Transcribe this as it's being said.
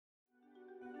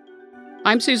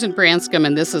I'm Susan Branscombe,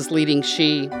 and this is Leading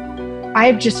She.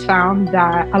 I've just found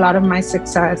that a lot of my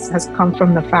success has come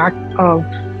from the fact of,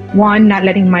 one, not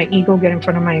letting my ego get in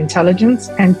front of my intelligence,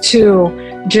 and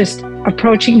two, just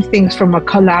approaching things from a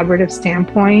collaborative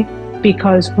standpoint,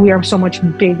 because we are so much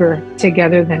bigger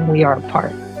together than we are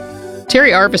apart.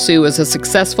 Terry Arvisu is a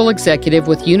successful executive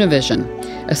with Univision,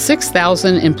 a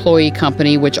 6,000-employee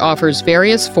company which offers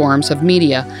various forms of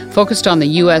media focused on the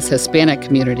U.S. Hispanic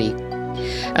community.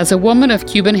 As a woman of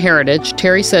Cuban heritage,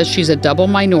 Terry says she's a double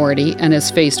minority and has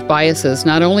faced biases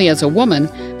not only as a woman,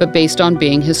 but based on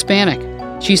being Hispanic.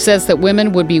 She says that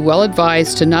women would be well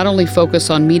advised to not only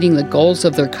focus on meeting the goals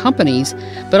of their companies,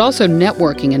 but also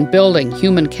networking and building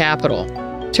human capital.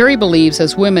 Terry believes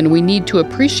as women we need to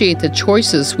appreciate the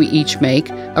choices we each make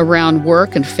around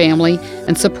work and family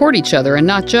and support each other and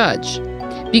not judge.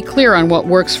 Be clear on what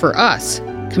works for us.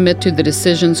 Commit to the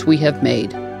decisions we have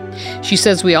made. She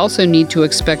says we also need to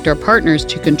expect our partners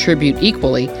to contribute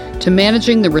equally to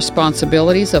managing the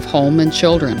responsibilities of home and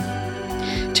children.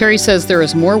 Terry says there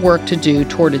is more work to do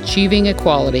toward achieving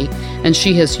equality, and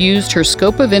she has used her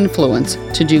scope of influence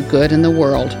to do good in the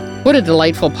world. What a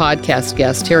delightful podcast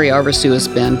guest Terry Arvisu has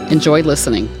been. Enjoy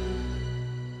listening.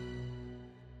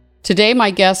 Today,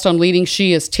 my guest on Leading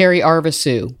She is Terry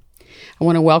Arvisu. I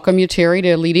want to welcome you, Terry,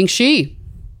 to Leading She.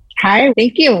 Hi,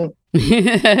 thank you.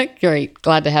 Great.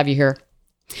 Glad to have you here.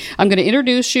 I'm going to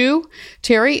introduce you,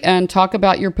 Terry, and talk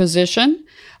about your position,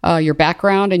 your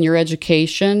background and your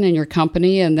education and your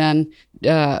company, and then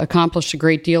accomplished a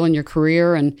great deal in your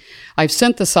career. And I've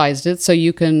synthesized it so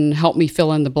you can help me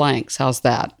fill in the blanks. How's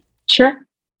that? Sure.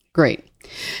 Great.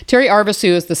 Terry Arvisu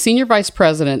is the Senior Vice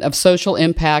President of Social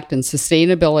Impact and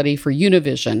Sustainability for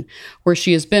Univision, where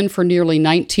she has been for nearly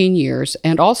 19 years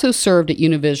and also served at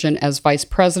Univision as Vice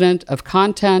President of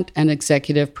Content and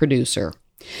Executive Producer.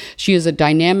 She is a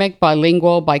dynamic,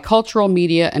 bilingual, bicultural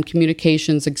media and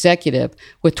communications executive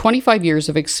with 25 years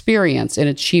of experience in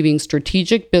achieving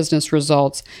strategic business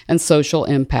results and social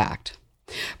impact.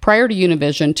 Prior to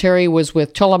Univision, Terry was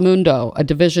with Telemundo, a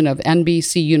division of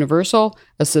NBC Universal,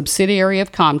 a subsidiary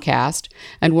of Comcast,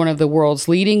 and one of the world's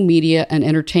leading media and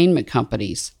entertainment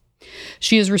companies.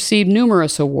 She has received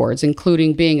numerous awards,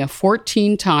 including being a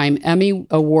 14-time Emmy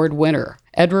Award winner,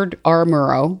 Edward R.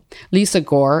 Murrow, Lisa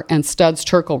Gore, and Studs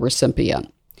Terkel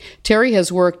recipient. Terry has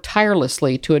worked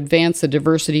tirelessly to advance the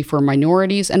diversity for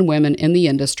minorities and women in the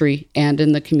industry and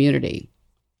in the community.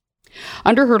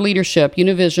 Under her leadership,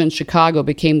 Univision Chicago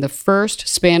became the first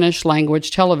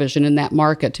Spanish-language television in that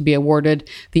market to be awarded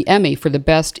the Emmy for the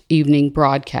Best Evening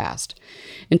Broadcast.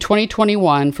 In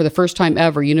 2021, for the first time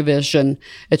ever, Univision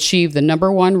achieved the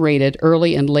number one rated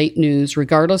early and late news,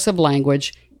 regardless of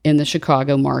language, in the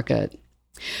Chicago market.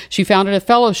 She founded a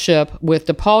fellowship with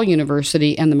DePaul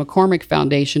University and the McCormick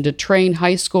Foundation to train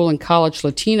high school and college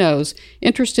Latinos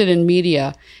interested in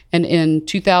media, and in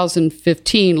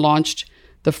 2015 launched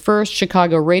the first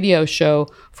Chicago radio show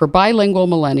for bilingual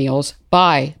millennials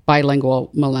by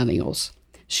bilingual millennials.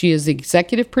 She is the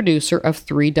executive producer of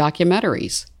 3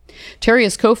 documentaries. Terry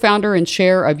is co-founder and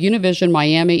chair of Univision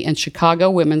Miami and Chicago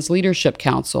Women's Leadership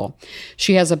Council.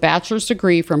 She has a bachelor's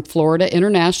degree from Florida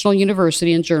International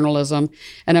University in journalism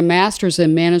and a master's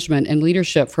in management and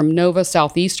leadership from Nova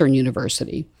Southeastern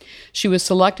University. She was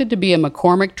selected to be a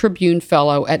McCormick Tribune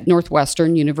Fellow at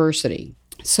Northwestern University.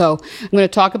 So I'm going to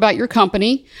talk about your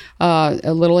company,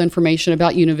 a little information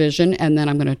about Univision, and then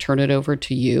I'm going to turn it over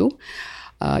to you.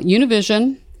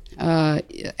 Univision,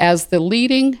 as the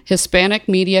leading Hispanic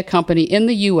media company in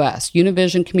the U.S.,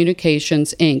 Univision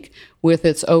Communications, Inc., with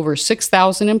its over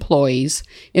 6,000 employees,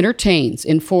 entertains,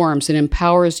 informs, and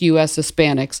empowers U.S.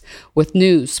 Hispanics with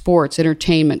news, sports,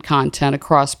 entertainment content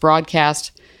across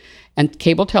broadcast and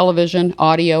cable television,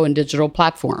 audio, and digital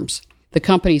platforms. The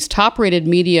company's top-rated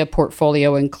media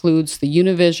portfolio includes the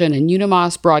Univision and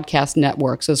Unimás broadcast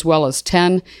networks, as well as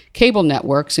 10 cable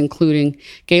networks, including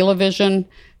Galavision,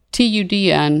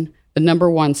 TUDN, the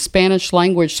number one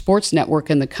Spanish-language sports network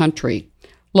in the country.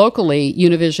 Locally,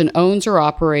 Univision owns or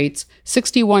operates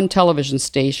 61 television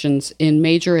stations in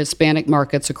major Hispanic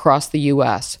markets across the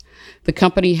U.S. The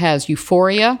company has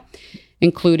Euphoria,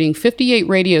 including 58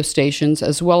 radio stations,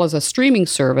 as well as a streaming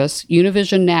service,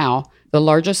 Univision Now, the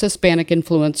largest Hispanic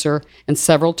influencer, and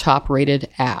several top-rated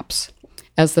apps.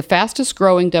 As the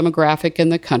fastest-growing demographic in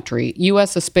the country,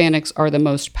 U.S. Hispanics are the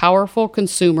most powerful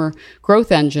consumer growth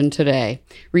engine today,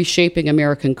 reshaping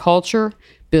American culture,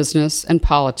 business, and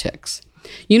politics.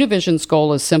 Univision's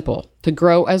goal is simple: to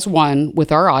grow as one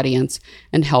with our audience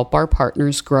and help our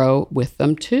partners grow with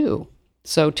them too.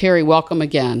 So, Terry, welcome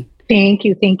again. Thank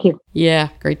you. Yeah,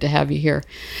 great to have you here.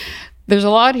 There's a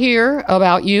lot here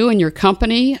about you and your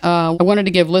company. I wanted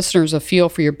to give listeners a feel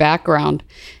for your background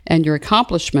and your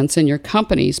accomplishments in your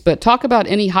companies, but talk about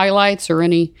any highlights or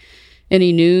any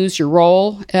news, your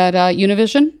role at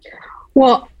Univision.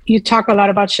 Well, you talk a lot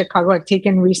about Chicago. I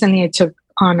took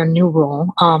on a new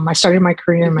role. I started my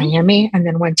career in Miami and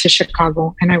then went to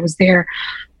Chicago, and I was there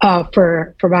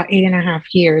for about 8.5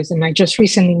 years. And I just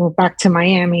recently moved back to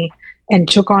Miami and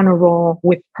took on a role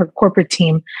with her corporate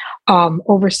team,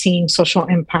 overseeing social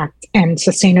impact and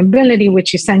sustainability,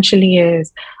 which essentially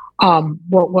is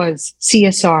what was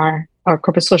CSR, our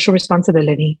corporate social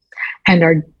responsibility, and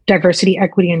our diversity,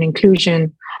 equity, and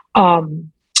inclusion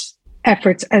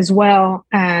efforts, as well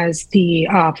as the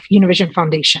Univision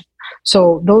Foundation.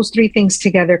 So those three things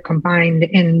together combined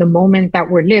in the moment that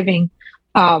we're living,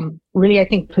 really, I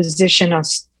think, position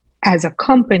us as a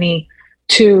company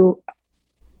to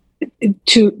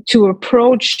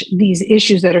approach these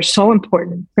issues that are so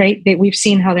important, right? That we've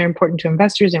seen how they're important to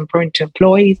investors, they're important to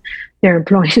employees, they're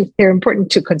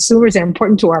important to consumers, they're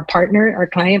important to our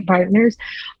client partners.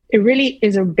 It really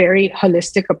is a very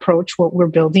holistic approach, what we're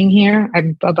building here.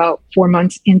 I'm about 4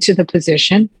 months into the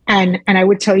position. And I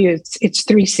would tell you it's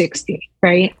 360,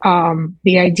 right?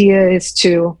 The idea is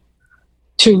to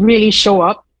really show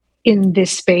up in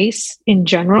this space in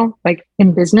general, like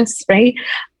in business, right?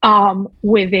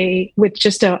 With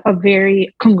just a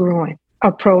very congruent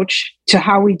approach to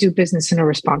how we do business in a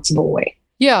responsible way.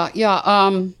 Yeah.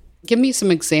 Give me some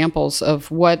examples of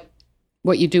what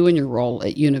you do in your role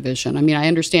at Univision. I mean, I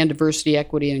understand diversity,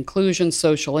 equity, and inclusion,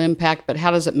 social impact, but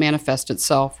how does it manifest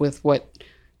itself with what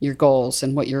your goals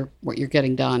and what you're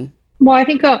getting done? Well, I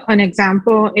think an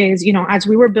example is, as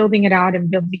we were building it out and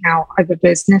building out the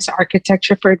business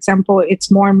architecture, for example,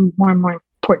 it's more and more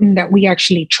important that we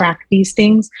actually track these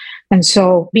things. And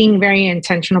so being very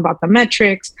intentional about the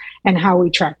metrics and how we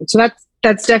track it. So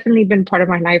that's definitely been part of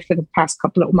my life for the past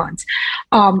couple of months.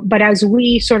 But as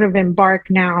we sort of embark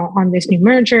now on this new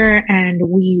merger and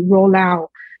we roll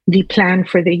out the plan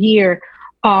for the year,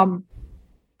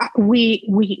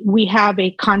 we have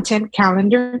a content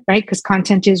calendar, right? Because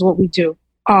content is what we do.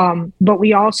 But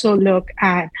we also look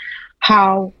at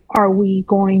how are we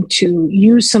going to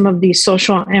use some of these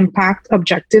social impact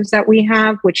objectives that we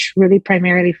have, which really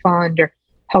primarily fall under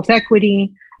health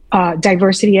equity,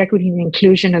 diversity, equity, and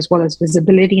inclusion, as well as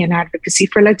visibility and advocacy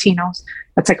for Latinos.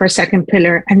 That's like our second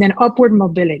pillar. And then upward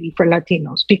mobility for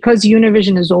Latinos, because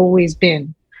Univision has always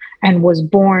been and was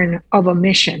born of a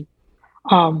mission.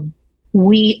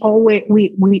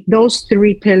 Those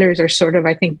three pillars are sort of,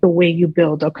 I think, the way you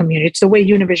build a community. It's the way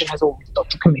Univision has always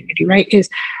built a community, right? Is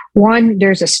one,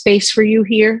 there's a space for you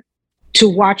here to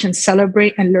watch and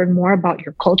celebrate and learn more about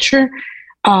your culture.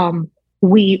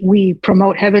 We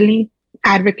promote heavily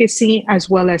advocacy as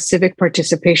well as civic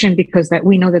participation, because that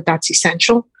we know that that's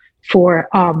essential for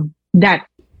that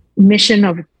mission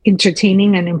of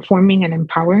entertaining and informing and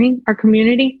empowering our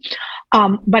community.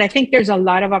 But I think there's a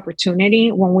lot of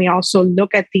opportunity when we also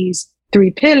look at these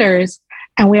three pillars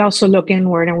and we also look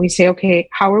inward and we say, okay,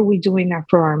 how are we doing that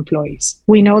for our employees?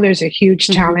 We know there's a huge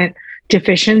talent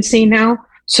deficiency now.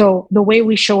 So the way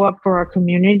we show up for our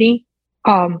community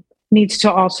needs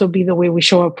to also be the way we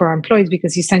show up for our employees,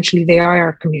 because essentially they are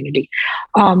our community.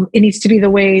 It needs to be the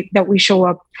way that we show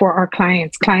up for our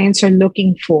clients. Clients are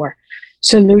looking for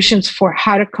solutions for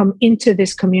how to come into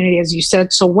this community. As you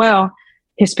said so well,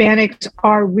 Hispanics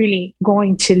are really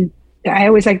going to, I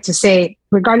always like to say,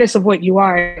 regardless of what you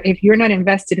are, if you're not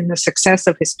invested in the success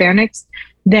of Hispanics,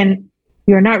 then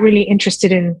you're not really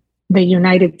interested in the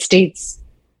United States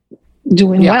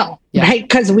doing well, right?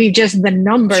 Because the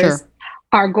numbers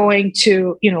are going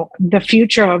to, the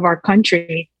future of our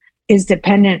country is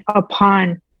dependent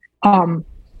upon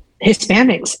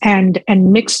Hispanics and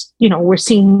mixed, we're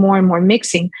seeing more and more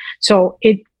mixing. So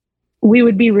we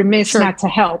would be remiss not to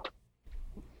help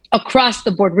across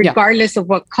the board, regardless of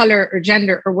what color or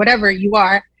gender or whatever you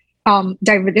are.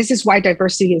 This is why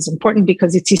diversity is important,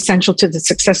 because it's essential to the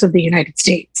success of the United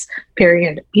States,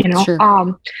 period.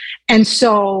 And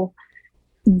so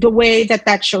the way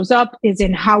that shows up is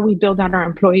in how we build out our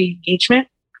employee engagement,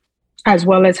 as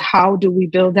well as how do we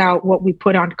build out what we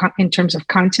put on in terms of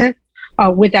content,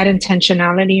 with that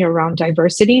intentionality around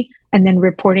diversity, and then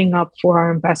reporting up for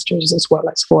our investors as well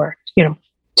as for,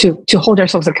 to hold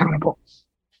ourselves accountable.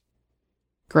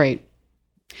 Great.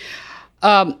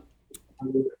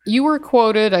 You were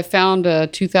quoted, I found a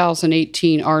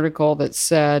 2018 article that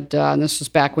said, and this was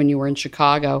back when you were in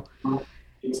Chicago,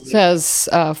 it says,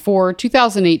 for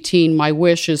 2018, my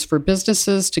wish is for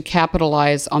businesses to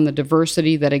capitalize on the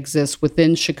diversity that exists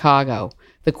within Chicago,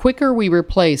 The quicker we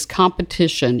replace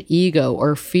competition, ego,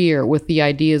 or fear with the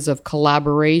ideas of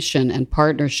collaboration and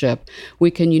partnership, we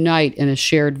can unite in a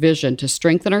shared vision to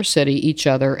strengthen our city, each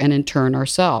other, and in turn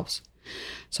ourselves.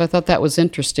 So I thought that was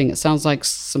interesting. It sounds like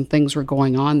some things were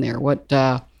going on there. What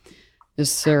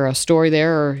is there a story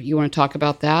there, or you want to talk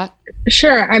about that?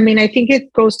 Sure. I mean, I think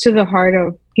it goes to the heart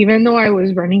of, even though I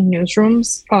was running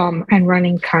newsrooms and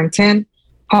running content,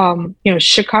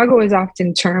 Chicago is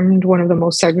often termed one of the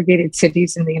most segregated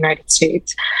cities in the United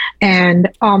States. And,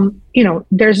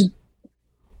 there's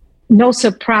no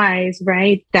surprise,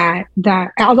 right, that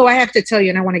although I have to tell you,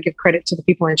 and I want to give credit to the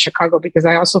people in Chicago, because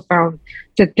I also found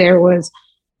that there was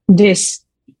this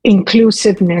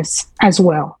inclusiveness as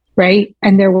well, right?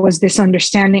 And there was this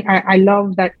understanding. I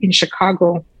love that in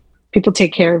Chicago, people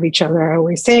take care of each other, I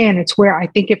always say, and it's where I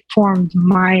think it formed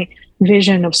my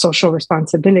vision of social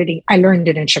responsibility. I learned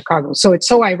it in Chicago. So it's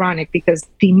so ironic, because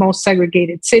the most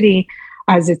segregated city,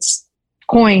 as it's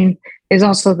coined, is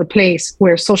also the place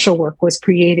where social work was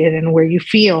created and where you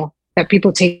feel that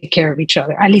people take care of each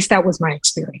other. At least that was my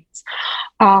experience.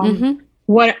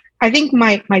 What I think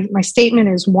my statement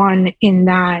is one in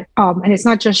that, and it's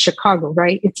not just Chicago,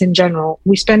 right? It's in general.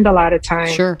 We spend a lot of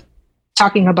time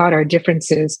talking about our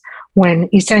differences when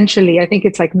essentially, I think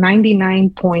it's like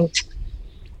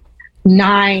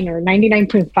 99.9 or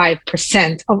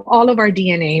 99.5% of all of our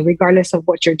DNA, regardless of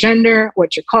what your gender,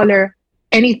 what your color,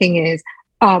 anything is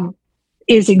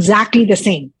exactly the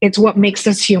same. It's what makes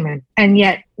us human. And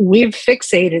yet we've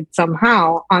fixated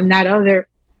somehow on that other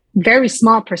very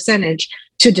small percentage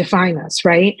to define us,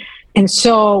 right? And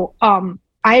so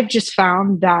I've just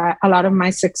found that a lot of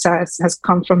my success has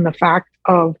come from the fact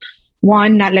of,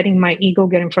 one, not letting my ego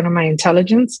get in front of my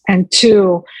intelligence, and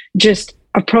two, just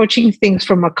approaching things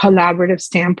from a collaborative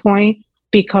standpoint,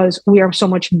 because we are so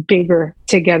much bigger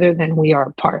together than we are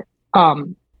apart.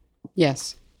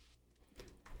 Yes.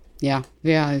 Yeah.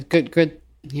 Good.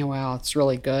 Yeah. Wow. It's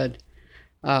really good.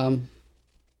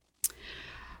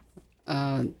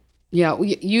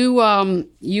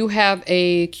 You have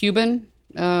a Cuban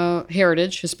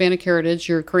heritage, Hispanic heritage.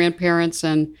 Your grandparents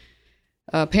and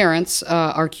parents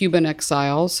are Cuban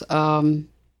exiles.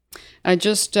 I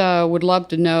just would love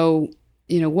to know,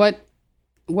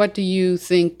 what do you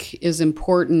think is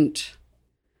important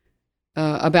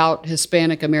about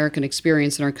Hispanic American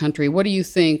experience in our country? What do you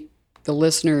think the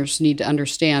listeners need to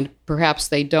understand? Perhaps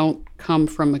they don't come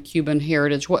from a Cuban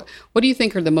heritage. What do you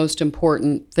think are the most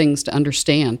important things to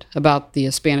understand about the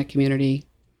Hispanic community?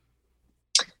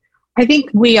 I think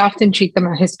we often treat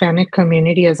the Hispanic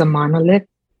community as a monolith.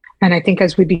 And I think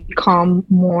as we become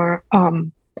more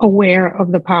aware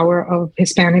of the power of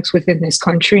Hispanics within this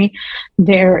country,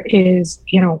 there is,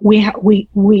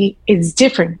 it's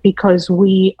different because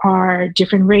we are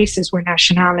different races, we're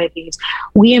nationalities.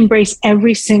 We embrace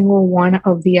every single one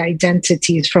of the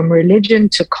identities, from religion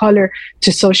to color to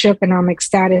socioeconomic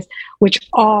status, which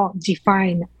all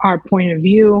define our point of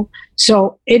view.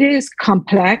 So it is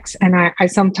complex. And I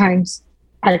sometimes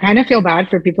kind of feel bad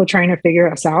for people trying to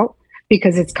figure us out,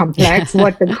 because it's complex.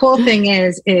 What the cool thing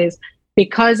is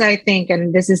because I think,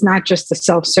 and this is not just a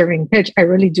self-serving pitch, I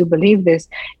really do believe this,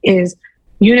 is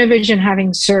Univision,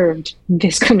 having served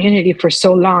this community for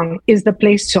so long, is the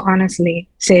place to honestly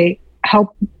say,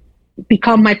 help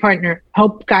become my partner,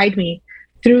 help guide me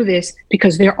through this,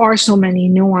 because there are so many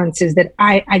nuances that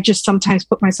I just sometimes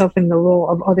put myself in the role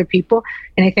of other people.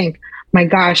 And I think, my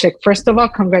gosh, like, first of all,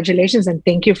 congratulations and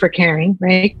thank you for caring,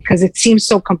 right? Because it seems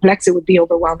so complex, it would be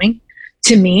overwhelming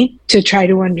to me to try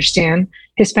to understand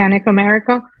Hispanic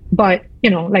America. But,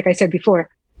 like I said before,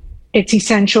 it's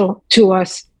essential to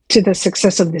us, to the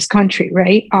success of this country,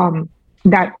 right?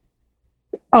 That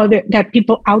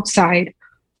people outside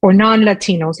or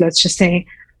non-Latinos, let's just say,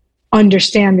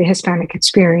 understand the Hispanic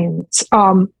experience.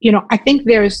 I think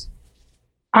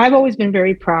I've always been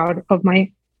very proud of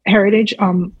my heritage.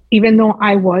 Even though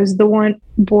I was the one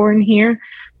born here,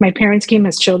 my parents came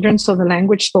as children. So the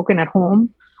language spoken at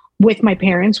home with my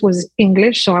parents was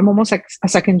English. So I'm almost like a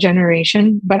second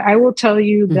generation. But I will tell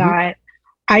you that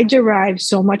I derive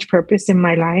so much purpose in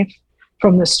my life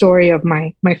from the story of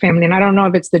my family. And I don't know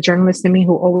if it's the journalist in me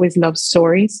who always loves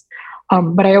stories,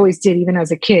 but I always did, even as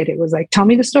a kid. It was like, tell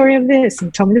me the story of this,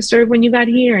 and tell me the story of when you got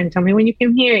here, and tell me when you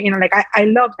came here. I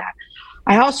love that.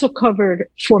 I also covered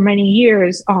for many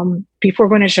years, before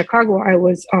going to Chicago, I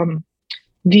was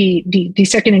the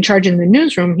second in charge in the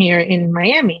newsroom here in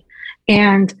Miami,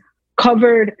 and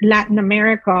covered Latin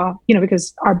America,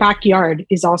 because our backyard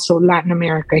is also Latin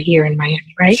America here in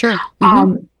Miami, right? Sure.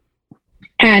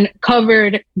 and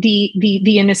covered the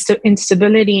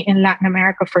instability in Latin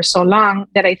America for so long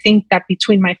that I think that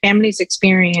between my family's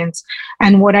experience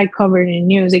and what I covered in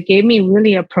news, it gave me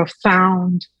really a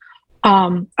profound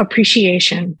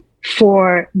appreciation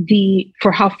for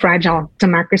how fragile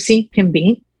democracy can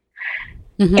be.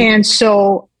 Mm-hmm. And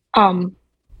so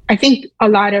I think a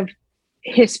lot of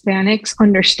Hispanics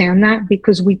understand that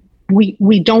because we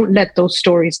don't let those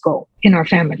stories go in our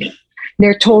family.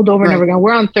 They're told over and over again.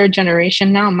 We're on third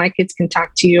generation now. My kids can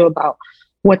talk to you about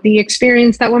what the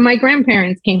experience that when my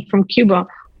grandparents came from Cuba,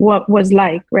 what was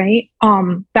like, right?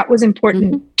 That was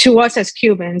important to us as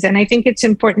Cubans. And I think it's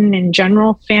important in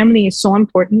general. Family is so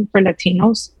important for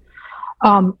Latinos.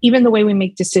 Even the way we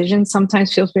make decisions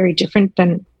sometimes feels very different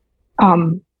than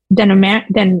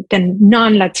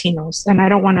non-Latinos. And I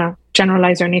don't want to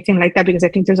generalize or anything like that, because I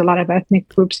think there's a lot of ethnic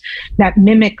groups that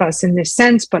mimic us in this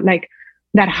sense, but like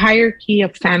that hierarchy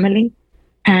of family.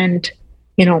 And,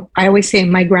 I always say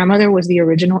my grandmother was the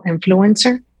original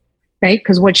influencer, right?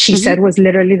 Because what she said was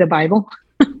literally the Bible.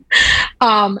 Which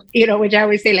I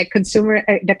always say, like,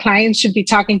 the clients should be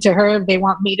talking to her if they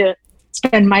want me to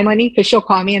spend my money, because she'll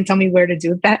call me and tell me where to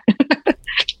do that.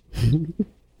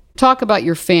 Talk about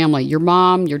your family, your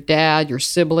mom, your dad, your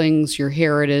siblings, your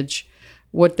heritage,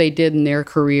 what they did in their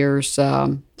careers.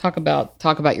 Talk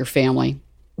about your family.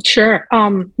 Sure.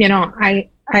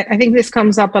 I think this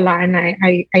comes up a lot, and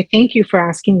I thank you for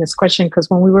asking this question, because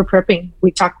when we were prepping,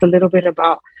 we talked a little bit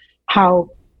about how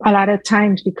a lot of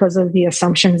times, because of the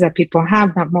assumptions that people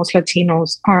have that most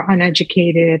Latinos are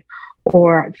uneducated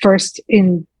or first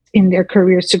in their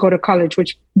careers to go to college,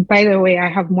 which, by the way, I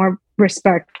have more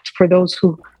respect for those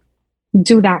who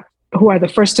do that, who are the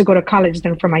first to go to college,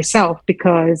 than for myself,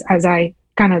 because as I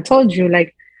kind of told you,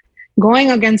 like, going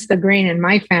against the grain in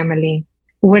my family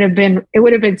would have been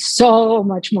so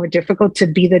much more difficult to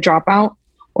be the dropout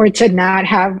or to not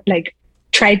have like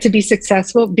tried to be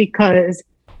successful, because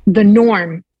the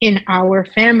norm in our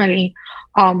family,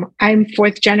 I'm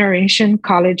fourth generation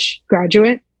college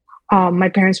graduate. My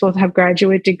parents both have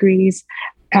graduate degrees.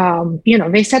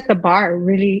 They set the bar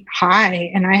really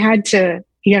high, and I had to,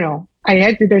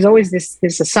 there's always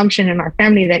this assumption in our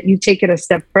family that you take it a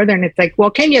step further, and it's like,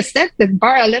 well, can you set the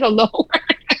bar a little lower?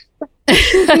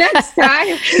 Next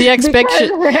time, the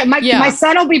expectation. My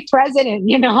son will be president.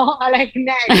 Like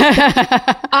next.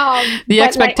 The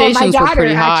expectations were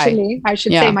pretty high. Actually, I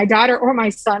should say my daughter or my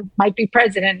son might be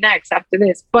president next after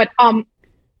this. But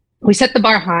we set the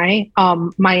bar high.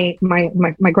 My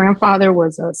grandfather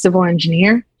was a civil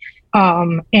engineer,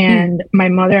 and my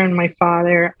mother and my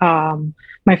father.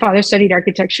 My father studied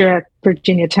architecture at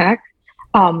Virginia Tech.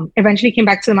 Eventually came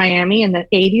back to Miami in the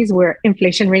 80s, where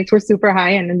inflation rates were super high,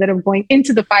 and ended up going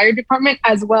into the fire department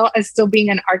as well as still being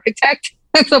an architect.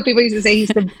 So people used to say he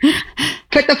used to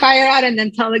put the fire out and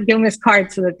then give him his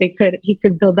card so that he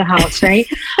could build the house, right?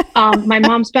 My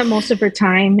mom spent most of her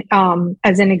time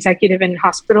as an executive in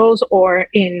hospitals or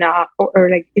in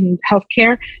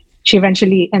healthcare. She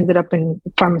eventually ended up in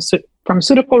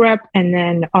pharmaceutical rep, and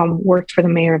then worked for the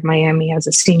mayor of Miami as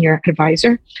a senior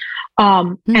advisor.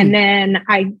 And then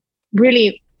a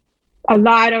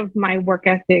lot of my work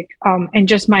ethic and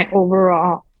just my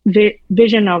overall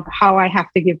vision of how I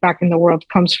have to give back in the world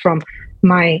comes from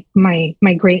my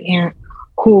great aunt,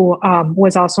 who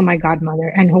was also my godmother,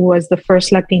 and who was the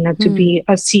first Latina to be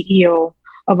a CEO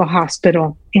of a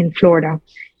hospital in Florida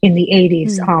in the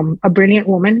 80s. A brilliant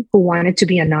woman who wanted to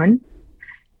be a nun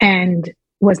and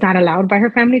was not allowed by her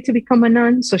family to become a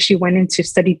nun. So she went into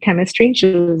studied chemistry.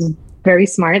 She was very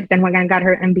smart. Then went and got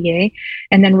her MBA,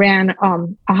 and then ran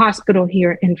a hospital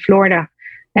here in Florida.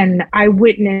 And I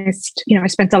witnessed, I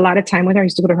spent a lot of time with her. I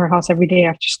used to go to her house every day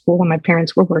after school when my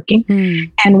parents were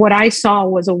working. And what I saw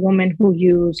was a woman who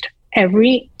used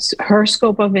her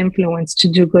scope of influence to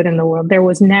do good in the world. There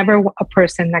was never a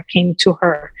person that came to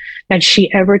her that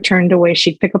she ever turned away.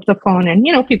 She'd pick up the phone, and,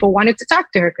 people wanted to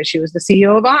talk to her because she was the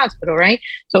CEO of a hospital, right?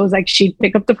 So it was like, she'd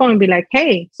pick up the phone and be like,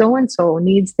 hey, so-and-so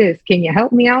needs this. Can you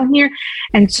help me out here?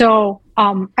 And so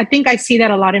I think I see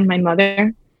that a lot in my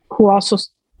mother, who also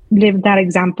lived that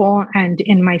example, and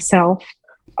in myself.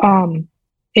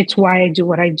 It's why I do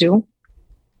what I do.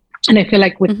 And I feel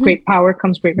like with great power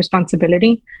comes great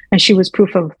responsibility. And she was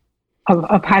proof of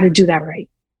how to do that right.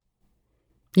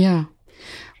 Yeah.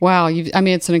 Wow.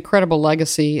 It's an incredible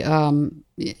legacy. And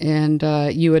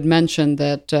you had mentioned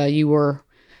that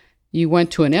you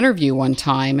went to an interview one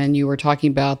time, and you were talking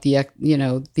about the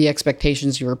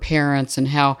expectations of your parents, and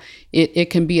how it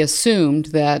can be assumed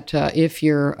that if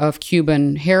you're of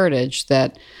Cuban heritage,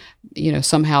 that,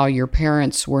 somehow your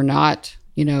parents were not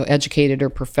educated or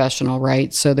professional,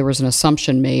 right? So there was an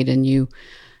assumption made, and you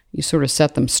you sort of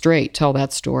set them straight. Tell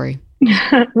that story.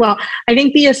 Well, I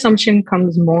think the assumption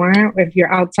comes more if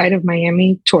you're outside of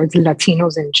Miami towards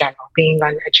Latinos in general being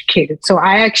uneducated. So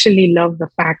I actually love the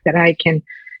fact that I can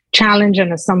challenge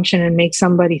an assumption and make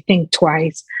somebody think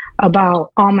twice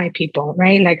about all my people,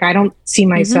 right? Like I don't see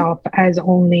myself as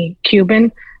only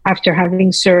Cuban after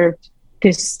having served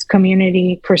this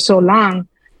community for so long.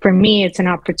 For me, it's an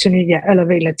opportunity to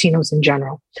elevate Latinos in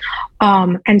general.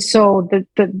 And so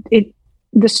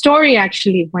the story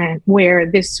actually went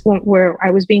where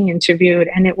I was being interviewed,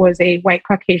 and it was a white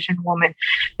Caucasian woman,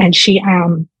 and she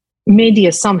made the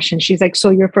assumption. She's like,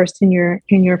 "So you're first in your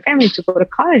family to go to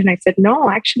college?" And I said, "No,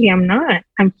 actually, I'm not.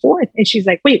 I'm fourth." And she's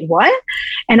like, "Wait, what?"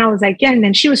 And I was like, "Yeah." And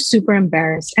then she was super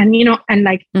embarrassed, and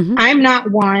I'm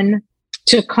not one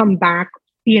to come back,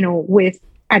 with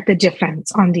at the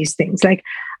defense on these things. Like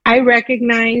I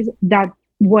recognize that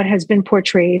what has been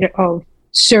portrayed of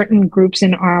certain groups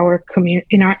in our community,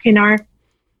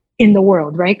 in the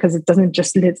world, right? Because it's not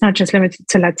just limited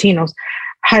to Latinos,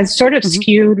 has sort of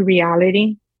skewed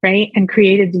reality, right? And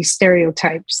created these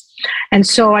stereotypes. And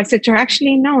so I said to her,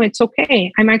 actually, no, it's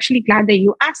okay. I'm actually glad that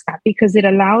you asked that, because it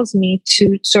allows me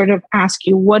to sort of ask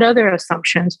you, what other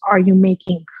assumptions are you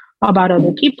making about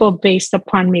other people based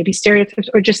upon maybe stereotypes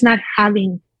or just not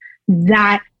having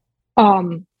that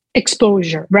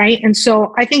exposure, right? And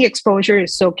so I think exposure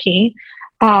is so key.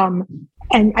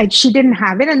 She didn't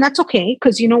have it, and that's okay,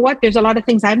 because you know what? There's a lot of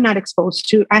things I haven't been exposed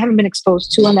to,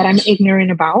 and that I'm ignorant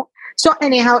about. So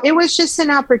anyhow, it was just an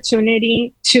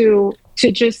opportunity to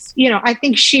just, I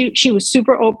think she was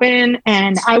super open,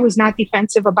 and I was not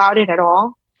defensive about it at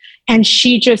all. And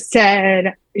she just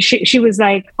said, she was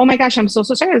like, "Oh my gosh, I'm so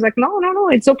sorry." I was like, no,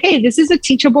 it's okay. This is a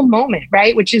teachable moment,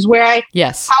 right? Which is where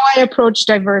how I approach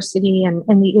diversity and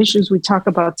the issues we talk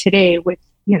about today with,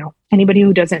 anybody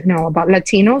who doesn't know about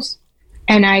Latinos.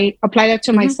 And I apply that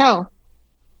to myself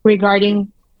regarding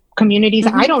communities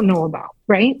I don't know about,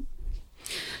 right?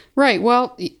 Right.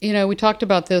 Well, we talked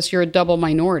about this. You're a double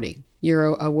minority.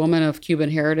 You're a woman of Cuban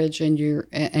heritage, and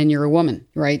you're a woman,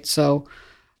 right? So,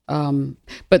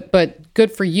 but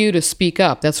good for you to speak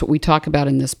up. That's what we talk about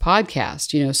in this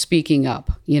podcast. Speaking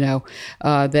up.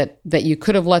 That you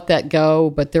could have let that go,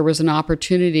 but there was an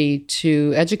opportunity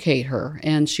to educate her,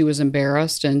 and she was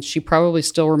embarrassed, and she probably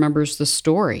still remembers the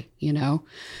story.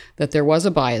 That there was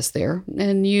a bias there,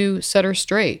 and you set her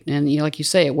straight. And like you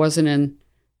say, it wasn't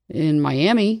in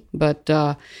Miami, but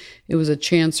it was a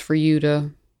chance for you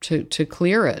to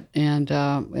clear it, and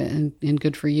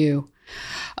good for you.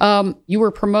 You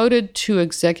were promoted to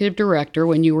executive director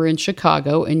when you were in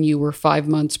Chicago, and you were 5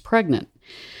 months pregnant.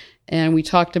 And we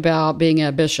talked about being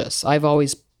ambitious. I've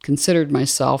always considered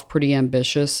myself pretty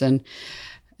ambitious, and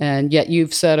yet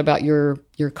you've said about your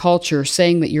culture,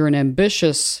 saying that you're an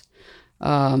ambitious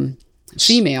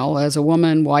female as a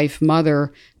woman, wife,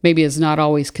 mother, maybe is not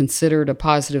always considered a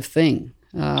positive thing.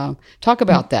 Talk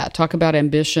about that. Talk about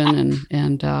ambition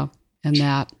and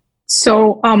that.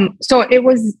 So it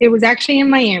was actually in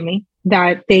Miami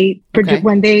that they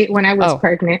when I was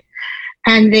pregnant,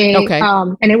 and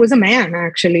and it was a man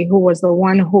actually who was the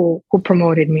one who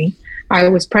promoted me. I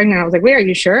was pregnant. I was like, "Wait, are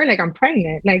you sure? Like, I'm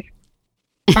pregnant." Like,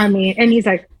 and he's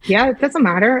like, "Yeah, it doesn't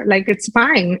matter. Like, it's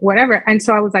fine, whatever." And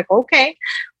so I was like, "Okay."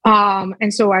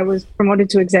 And so I was promoted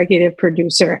to executive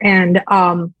producer, and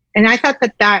I thought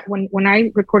that when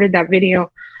I recorded that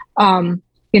video,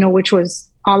 which was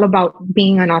all about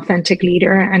being an authentic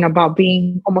leader and about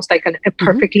being almost like a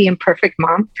perfectly imperfect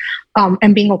mom,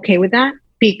 and being okay with that,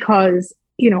 because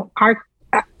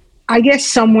I guess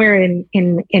somewhere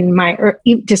in my,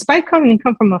 despite come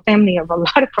from a family of a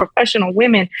lot of professional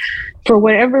women, for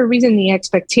whatever reason, the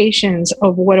expectations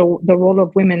of the role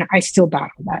of women, I still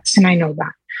battle that, and I know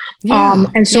that.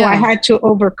 And so I had to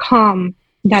overcome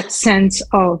that sense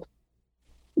of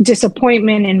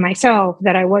disappointment in myself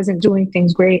that I wasn't doing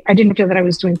things great. I didn't feel that I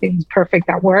was doing things perfect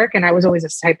at work. And I was always a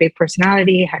type A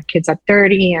personality, had kids at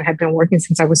 30, and had been working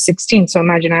since I was 16. So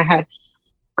imagine I had,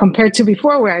 compared to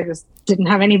before where I just didn't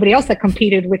have anybody else that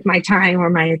competed with my time or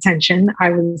my attention, I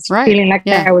was feeling like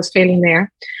that I was failing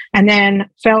there. And then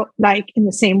felt like in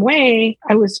the same way,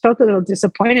 felt a little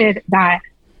disappointed that,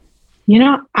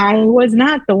 I was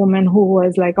not the woman who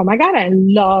was like, "Oh my God, I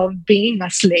love being a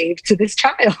slave to this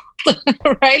child."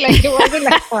 Right? Like it wasn't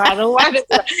like, "Oh, I don't want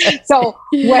it." So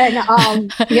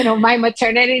when, my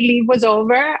maternity leave was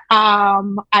over,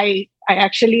 I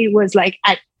actually was like,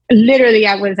 I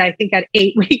was, I think at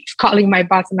 8 weeks calling my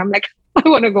boss, and I'm like, "I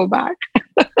want to go back."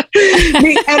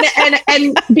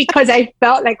 and because I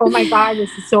felt like, oh my God,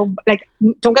 this is so, like,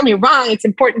 don't get me wrong, it's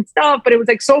important stuff, but it was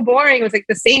like so boring. It was like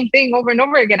the same thing over and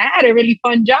over again. I had a really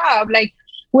fun job. Like,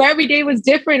 where every day was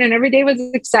different and every day was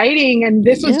exciting. And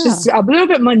this was just a little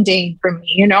bit mundane for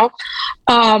me, you know?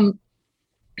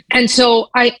 And so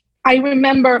I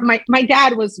remember my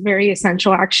dad was very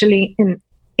essential actually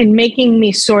in making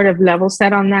me sort of level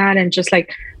set on that and just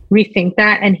like rethink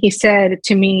that. And he said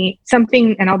to me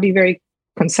something, and I'll be very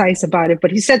concise about it, but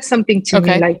he said something to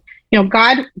me like, you know,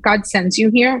 God sends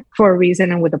you here for a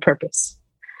reason and with a purpose.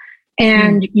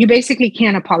 And you basically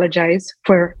can't apologize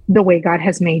for the way God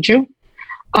has made you.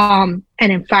 And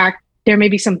in fact, there may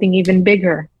be something even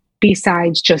bigger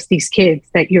besides just these kids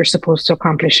that you're supposed to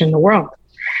accomplish in the world.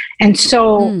 And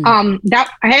so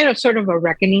that I had a sort of a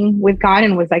reckoning with God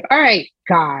and was like, all right,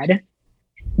 God,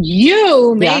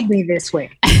 you made me this way.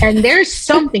 And there's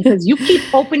something, because you keep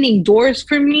opening doors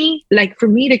for me, like for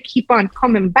me to keep on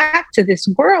coming back to this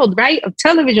world, right? Of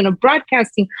television, of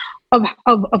broadcasting,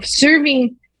 of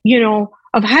serving, you know,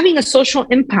 of having a social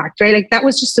impact, right? Like that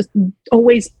was just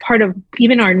always part of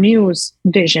even our news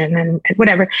vision and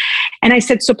whatever. And I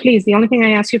said, so please, the only thing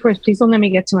I ask you for is please don't let me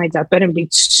get to my deathbed and be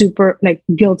super like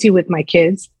guilty with my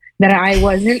kids that I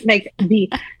wasn't like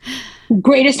the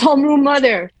greatest homeroom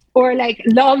mother or like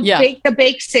love bake the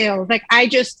bake sales. Like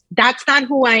that's not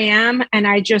who I am. And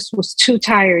I just was too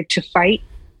tired to fight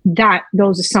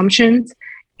those assumptions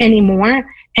anymore.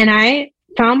 And I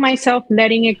found myself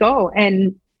letting it go.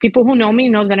 And people who know me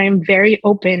know that I'm very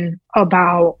open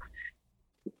about,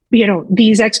 you know,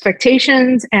 these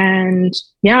expectations and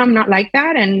I'm not like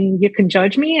that. And you can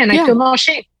judge me and I feel no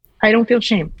shame. I don't feel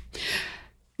shame.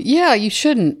 Yeah, you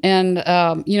shouldn't. And,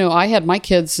 you know, I had my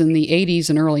kids in the 80s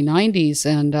and early 90s.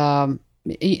 And,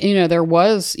 you know, there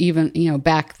was even, you know,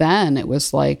 back then it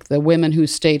was like the women who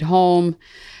stayed home,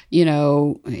 you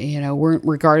know, weren't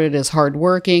regarded as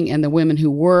hardworking, and the women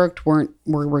who worked were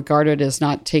regarded as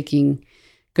not taking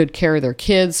good care of their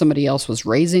kids. Somebody else was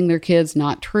raising their kids.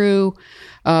 Not true.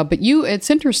 But it's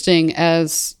interesting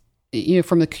as, you know,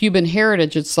 from the Cuban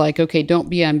heritage, it's like, okay, don't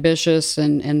be ambitious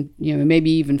and, you know,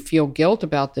 maybe even feel guilt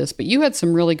about this, but you had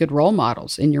some really good role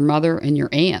models in your mother and your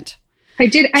aunt. I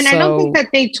did. And I don't think that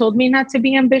they told me not to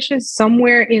be ambitious.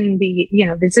 Somewhere in the, you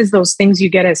know, this is those things you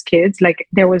get as kids. Like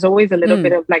there was always a little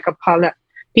bit of like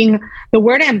the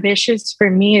word ambitious for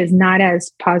me is not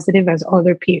as positive as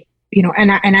other people, you know,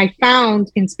 and I found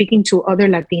in speaking to other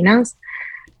Latinas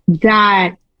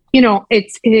that, you know,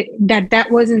 that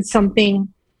wasn't something.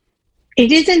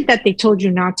 It isn't that they told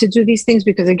you not to do these things,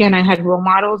 because again, I had role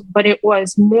models, but it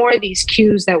was more these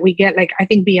cues that we get. Like, I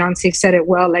think Beyonce said it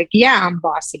well, like, yeah, I'm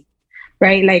bossy,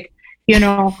 right? Like, you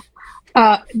know,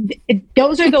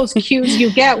 those are those cues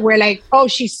you get where like, oh,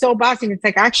 she's so bossy. And it's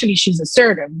like, actually, she's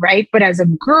assertive, right? But as a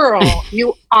girl,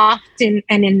 you often,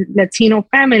 and in Latino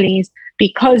families,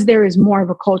 because there is more of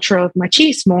a culture of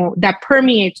machismo that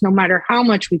permeates no matter how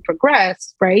much we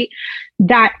progress, right?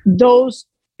 That those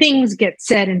things get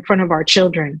said in front of our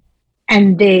children,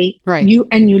 and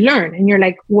you learn, and you're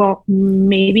like, well,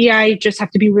 maybe I just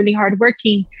have to be really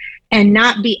hardworking and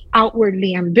not be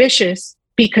outwardly ambitious,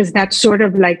 because that's sort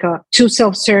of like a too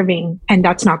self-serving, and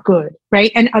that's not good,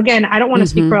 right? And again, I don't want to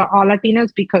speak for all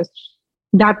Latinas, because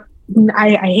that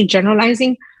I hate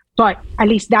generalizing, but at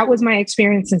least that was my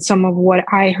experience and some of what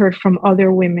I heard from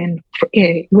other women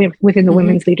within the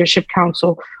Women's Leadership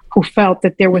Council who felt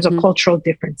that there was a cultural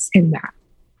difference in that.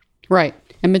 Right.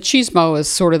 And machismo is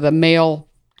sort of the male,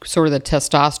 sort of the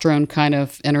testosterone kind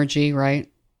of energy, right?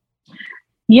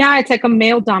 Yeah, it's like a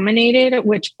male dominated,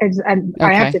 which is,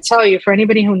 I have to tell you, for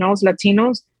anybody who knows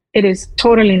Latinos, it is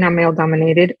totally not male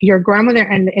dominated. Your grandmother,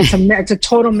 and it's a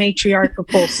total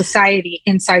matriarchal society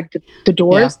inside the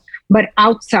doors, but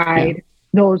outside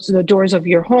the doors of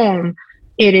your home,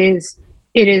 it is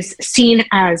seen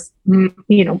as,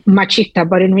 you know, machista.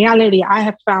 But in reality, I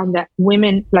have found that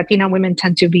Latina women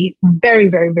tend to be very,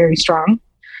 very, very strong.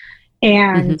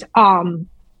 And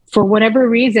for whatever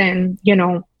reason, you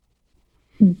know,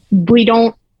 we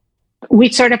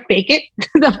sort of fake it,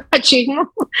 the machismo.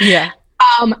 Yeah.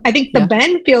 I think the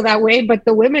men feel that way, but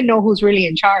the women know who's really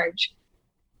in charge.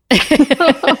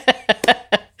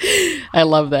 I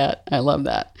love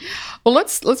that. Well,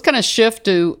 let's kind of shift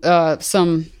to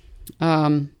some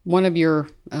one of your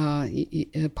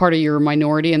part of your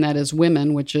minority, and that is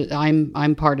women, which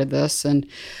I'm part of this, and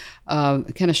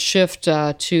kind of shift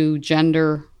to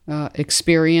gender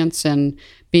experience and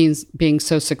being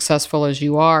so successful as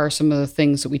you are. Some of the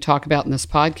things that we talk about in this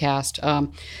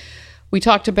podcast. We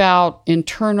talked about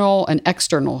internal and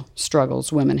external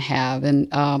struggles women have,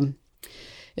 and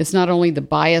it's not only the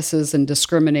biases and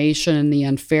discrimination and the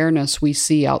unfairness we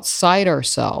see outside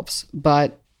ourselves,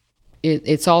 but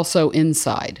it's also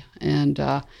inside. And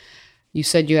you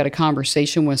said you had a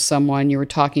conversation with someone. You were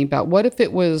talking about what if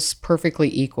it was perfectly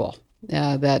equal,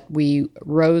 that we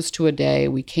rose to a day,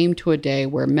 we came to a day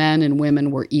where men and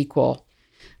women were equal,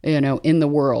 in the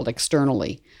world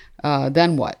externally.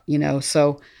 Then what?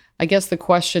 So I guess the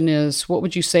question is, what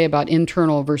would you say about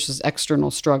internal versus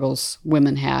external struggles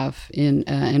women have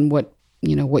and what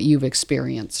you've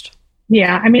experienced?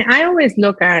 Yeah, I mean, I always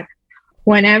look at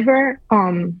whenever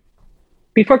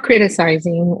before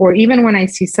criticizing, or even when I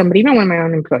see somebody, even when my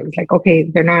own employees, like, okay,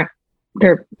 they're not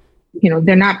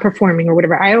performing or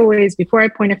whatever. I always, before I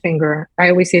point a finger, I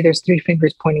always say there's 3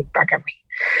 fingers pointing back at me.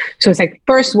 So it's like,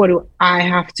 first, what do I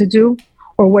have to do?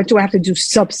 Or what do I have to do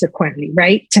subsequently,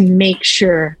 right? To make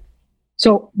sure.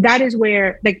 So that is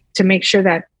where, like, to make sure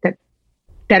that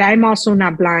I'm also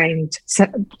not blind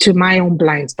to my own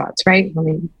blind spots, right? I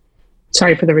mean,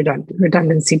 sorry for the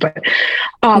redundancy, but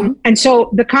and so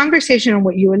the conversation on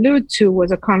what you allude to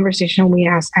was a conversation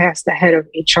I asked the head of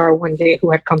HR one day, who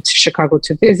had come to Chicago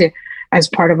to visit as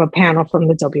part of a panel from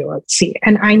the WLC.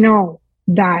 And I know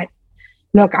that,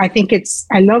 look, I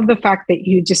love the fact that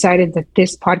you decided that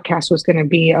this podcast was going to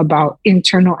be about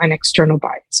internal and external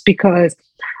bias, because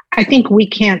I think we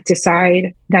can't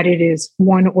decide that it is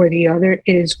one or the other.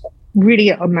 It is really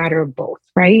a matter of both,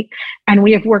 right? And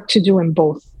we have work to do in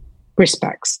both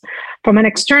respects. From an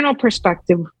external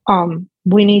perspective, the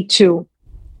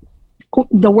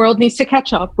world needs to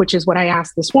catch up, which is what I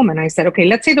asked this woman. I said, okay,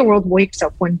 let's say the world wakes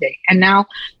up one day and now,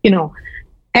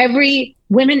 every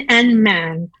women and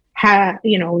man have,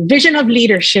 vision of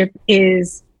leadership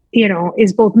is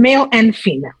both male and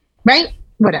female, right?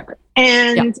 Whatever.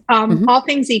 And all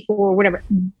things equal or whatever.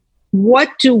 What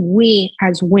do we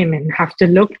as women have to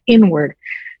look inward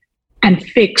and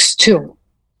fix too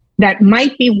that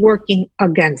might be working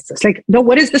against us? Like,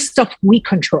 what is the stuff we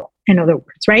control, in other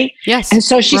words, right? Yes. And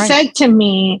so she said to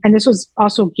me, and this was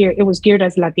also geared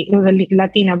as Latina, it was a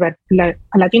Latina, but a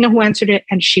Latina who answered it.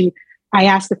 And I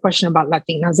asked the question about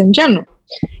Latinas in general.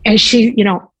 And she,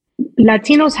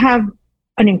 Latinos have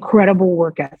an incredible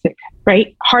work ethic,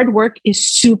 right? Hard work is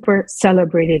super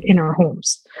celebrated in our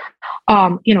homes.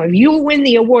 If you win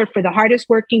the award for the hardest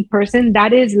working person,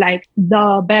 that is like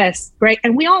the best, right?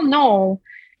 And we all know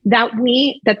that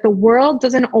the world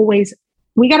doesn't always,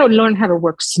 we got to learn how to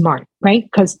work smart, right?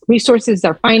 Because resources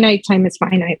are finite, time is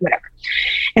finite, whatever.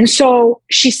 And so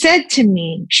she said to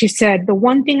me, the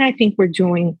one thing I think we're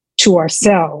doing to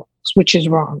ourselves, which is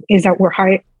wrong, is that we're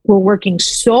working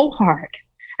so hard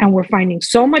and we're finding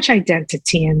so much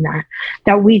identity in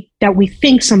that we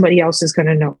think somebody else is going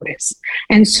to notice.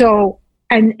 And so,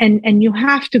 and you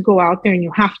have to go out there and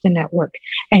you have to network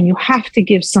and you have to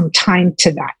give some time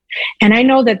to that. And I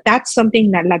know that that's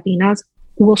something that Latinas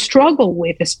will struggle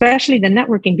with, especially the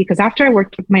networking, because after I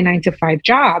worked my 9-to-5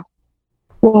 job,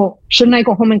 well, shouldn't I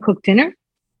go home and cook dinner?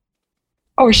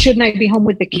 Or shouldn't I be home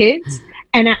with the kids?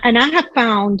 And I have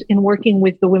found in working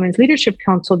with the Women's Leadership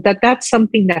Council that that's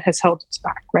something that has held us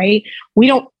back, right?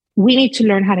 We need to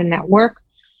learn how to network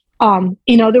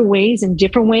in other ways, in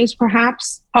different ways,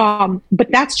 perhaps.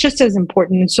 But that's just as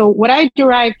important. And so what I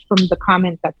derived from the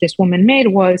comment that this woman made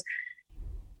was,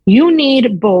 you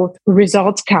need both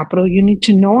results capital. You need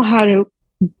to know how to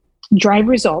drive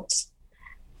results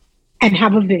and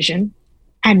have a vision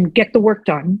and get the work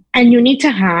done. And you need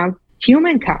to have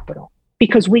human capital,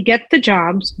 because we get the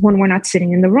jobs when we're not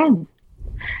sitting in the room.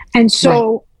 And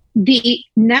so the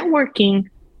networking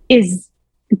is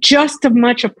just as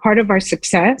much a part of our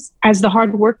success as the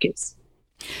hard work is.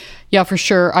 Yeah, for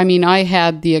sure. I mean, I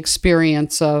had the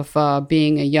experience of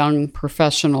being a young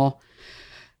professional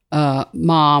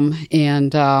mom,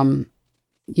 and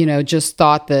just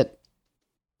thought that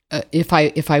if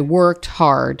I worked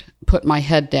hard, put my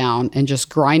head down, and just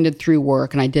grinded through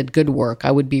work, and I did good work,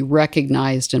 I would be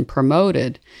recognized and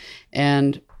promoted.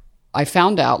 And I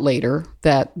found out later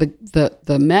that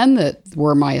the men that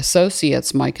were my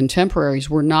associates, my contemporaries,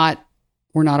 were not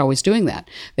always doing that.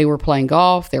 They were playing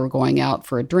golf. They were going out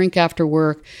for a drink after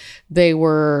work. They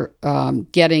were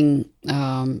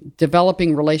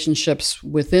developing relationships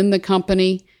within the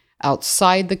company,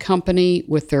 outside the company,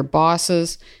 with their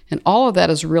bosses. And all of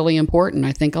that is really important.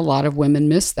 I think a lot of women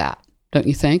miss that. Don't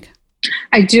you think?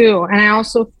 I do. And I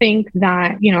also think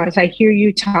that, as I hear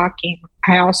you talking,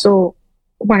 I also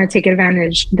want to take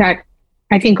advantage that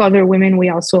I think other women, we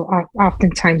also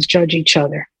oftentimes judge each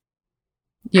other.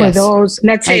 Yes. For those,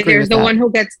 let's say there's the one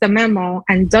who gets the memo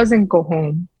and doesn't go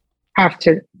home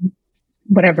after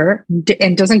whatever,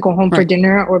 and doesn't go home for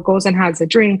dinner, or goes and has a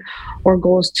drink, or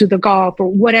goes to the golf or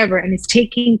whatever, and is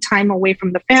taking time away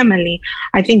from the family.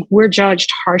 I think we're judged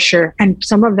harsher. And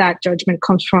some of that judgment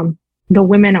comes from the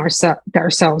women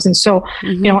ourselves. And so,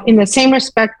 in the same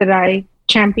respect that I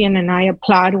champion and I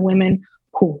applaud women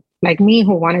who, like me,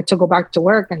 who wanted to go back to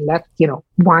work and left,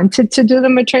 wanted to do the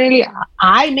maternity.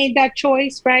 I made that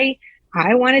choice, right?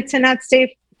 I wanted to not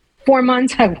stay 4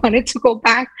 months. I wanted to go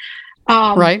back.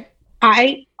 Right.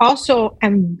 I also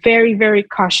am very, very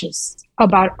cautious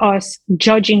about us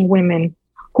judging women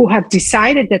who have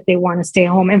decided that they want to stay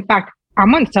home. In fact,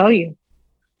 I'm going to tell you,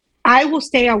 I will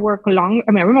stay at work long.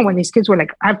 I remember when these kids were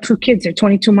like, I have 2 kids, they're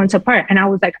 22 months apart. And I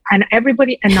was like, and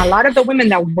everybody, and a lot of the women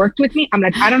that worked with me, I'm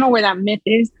like, I don't know where that myth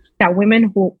is that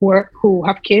women who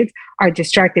have kids are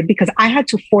distracted, because I had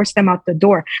to force them out the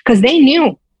door because they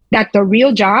knew that the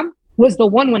real job was the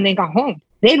one when they got home.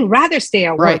 They'd rather stay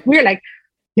at work. Right. We're like,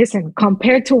 listen,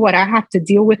 compared to what I have to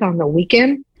deal with on the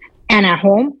weekend and at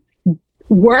home,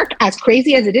 work, as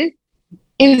crazy as it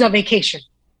is a vacation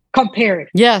compared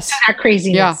to that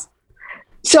craziness. Yeah.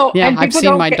 So, yeah, I've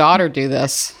seen my daughter do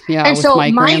this. Yeah, with my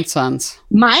grandsons.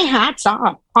 My hat's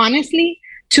off, honestly,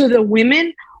 to the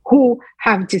women who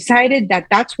have decided that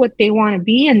that's what they want to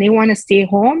be and they want to stay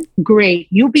home. Great.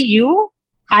 You be you.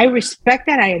 I respect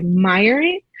that. I admire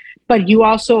it. But you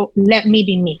also let me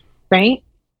be me, right?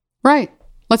 Right.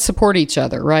 Let's support each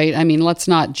other, right? I mean, let's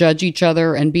not judge each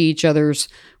other and be each other's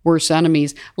worst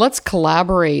enemies. Let's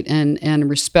collaborate and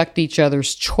respect each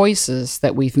other's choices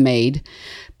that we've made,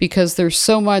 because there's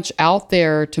so much out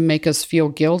there to make us feel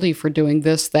guilty for doing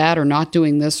this, that, or not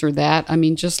doing this or that. I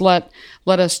mean, just let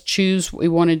us choose what we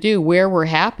want to do, where we're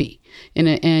happy. And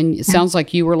it sounds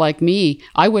like you were like me.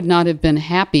 I would not have been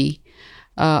happy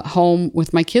home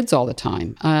with my kids all the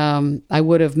time. I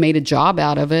would have made a job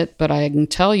out of it, but I can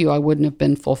tell you I wouldn't have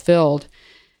been fulfilled.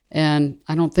 And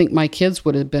I don't think my kids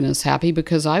would have been as happy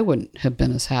because I wouldn't have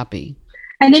been as happy.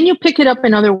 And then you pick it up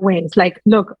in other ways. Like,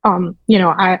 look,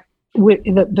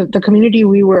 the community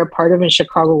we were a part of in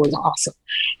Chicago was awesome.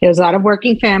 There was a lot of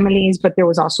working families, but there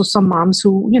was also some moms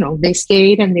who, they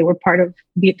stayed and they were part of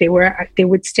they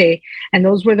would stay. And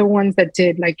those were the ones that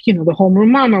did, like, the homeroom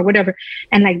mom or whatever.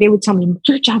 And like, they would tell me,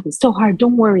 your job is so hard.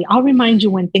 Don't worry. I'll remind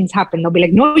you when things happen. They'll be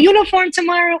like, no uniform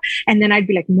tomorrow. And then I'd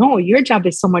be like, no, your job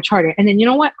is so much harder. And then you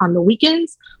know what? On the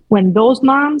weekends, when those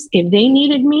moms, if they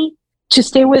needed me to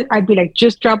stay with, I'd be like,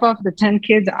 just drop off the 10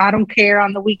 kids. I don't care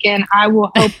on the weekend. I will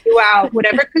help you out,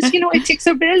 whatever. Because, it takes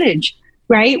a village,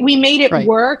 right? We made it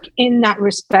work in that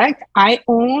respect. I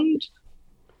owned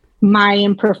my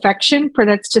imperfection, for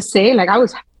that's to say, like, I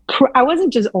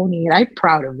wasn't just owning it. I'm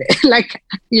proud of it. Like,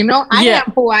 I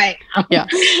am who I am. Yeah.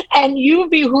 And you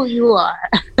be who you are.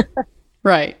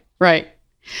 Right.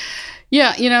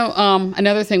 Yeah,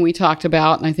 another thing we talked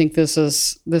about, and I think this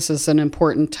is an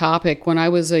important topic. When I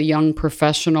was a young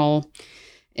professional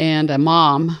and a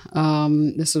mom,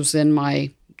 this was in my,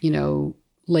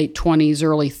 late 20s,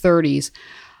 early 30s,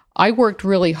 I worked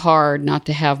really hard not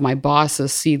to have my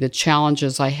bosses see the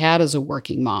challenges I had as a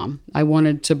working mom. I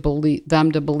wanted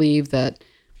them to believe that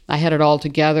I had it all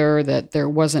together, that there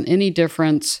wasn't any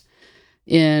difference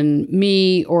in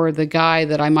me or the guy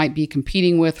that I might be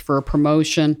competing with for a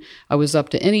promotion. I was up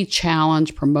to any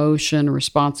challenge, promotion,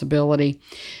 responsibility.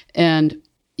 And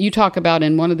you talk about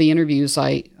in one of the interviews,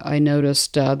 I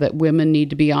noticed that women need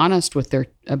to be honest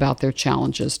about their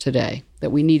challenges today,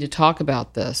 that we need to talk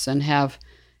about this and have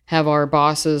our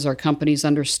bosses, our companies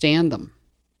understand them.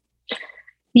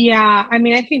 Yeah, I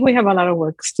mean, I think we have a lot of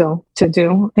work still to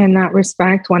do in that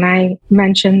respect. When I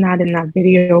mentioned that in that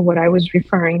video, what I was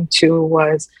referring to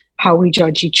was how we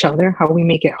judge each other, how we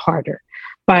make it harder.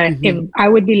 But if I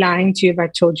would be lying to you if I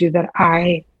told you that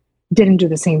I didn't do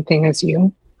the same thing as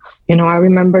you. I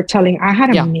remember I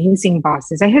had amazing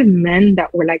bosses. I had men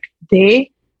that were like,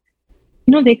 they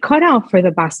cut out for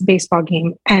the baseball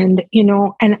game.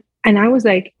 And I was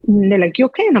like, they're like, you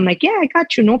okay? And I'm like, yeah, I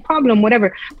got you. No problem,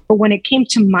 whatever. But when it came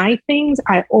to my things,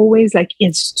 I always, like,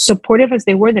 as supportive as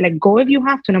they were, they're like, go if you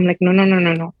have to. And I'm like,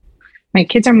 no. My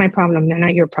kids are my problem. They're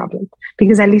not your problem.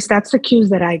 Because at least that's the cues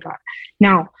that I got.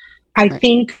 Now, I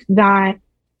think that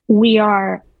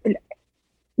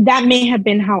that may have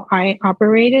been how I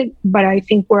operated, but I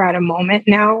think we're at a moment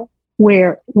now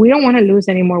where we don't want to lose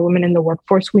any more women in the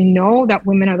workforce. We know that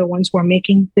women are the ones who are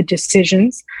making the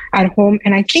decisions at home.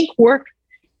 And I think work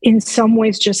in some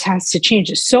ways just has to change.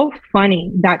 It's so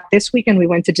funny that this weekend we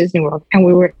went to Disney World and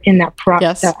we were in that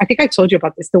process. I think I told you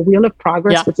about this, the wheel of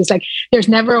progress, which is like, there's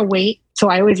never a wait. So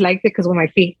I always liked it because when my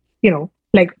feet,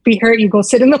 feet hurt, you go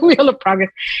sit in the wheel of progress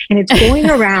and it's going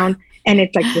around and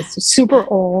it's like this super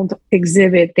old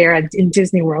exhibit there in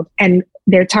Disney World. And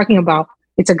they're talking about,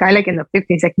 it's a guy like in the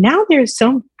 50s, like now there's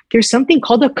something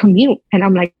called a commute. And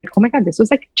I'm like, oh my God, this was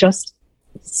like just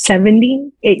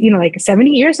like 70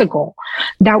 years ago,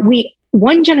 that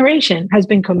one generation has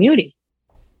been commuting.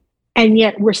 And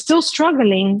yet we're still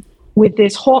struggling with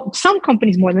this some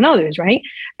companies more than others, right?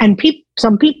 And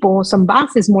some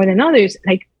bosses more than others.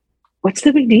 Like, what's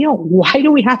the big deal? Why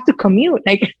do we have to commute?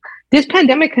 Like, this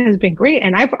pandemic has been great.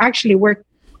 And I've actually worked,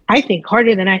 I think,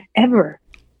 harder than I ever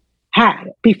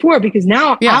had before, because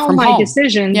now all my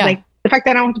decisions, like the fact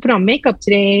that I don't have to put on makeup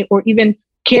today or even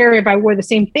care if I wore the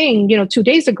same thing, 2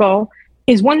 days ago,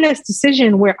 is one less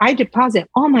decision where I deposit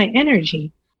all my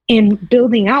energy in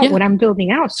building out what I'm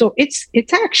building out. So it's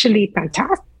actually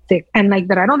fantastic. And like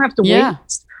that, I don't have to wait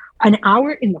an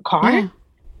hour in the car. Yeah.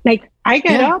 Like, I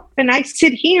get up and I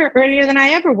sit here earlier than I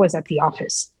ever was at the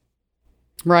office.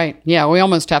 Right. Yeah. We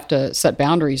almost have to set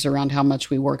boundaries around how much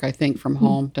we work, I think, from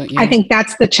home, don't you? I think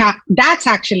that's that's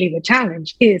actually the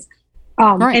challenge is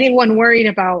anyone worried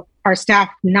about our staff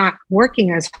not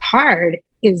working as hard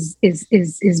is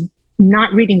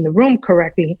not reading the room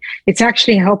correctly. It's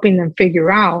actually helping them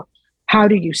figure out, how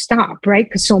do you stop, right?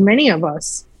 Because so many of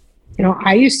us,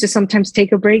 I used to sometimes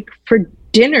take a break for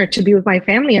dinner to be with my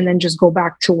family and then just go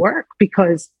back to work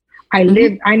because I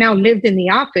now lived in the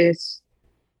office,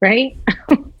 right?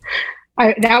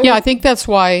 I think that's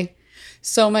why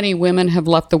so many women have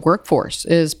left the workforce,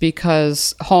 is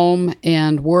because home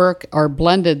and work are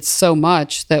blended so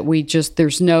much that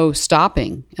there's no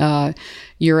stopping.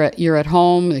 You're at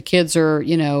home, the kids are,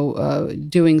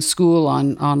 doing school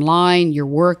online, you're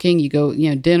working, you go,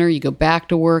 dinner, you go back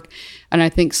to work. And I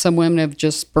think some women have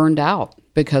just burned out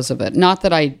because of it. Not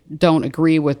that I don't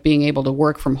agree with being able to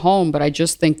work from home, but I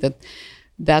just think that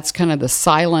that's kind of the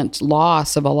silent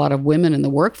loss of a lot of women in the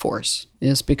workforce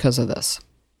is because of this.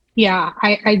 Yeah,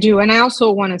 I do. And I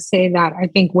also want to say that I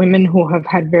think women who have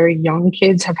had very young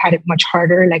kids have had it much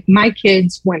harder. Like, my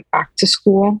kids went back to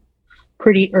school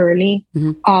pretty early.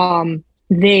 Mm-hmm.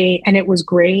 And it was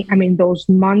great. I mean, those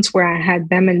months where I had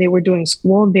them and they were doing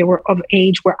school, they were of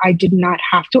age where I did not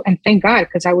have to. And thank God,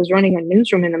 because I was running a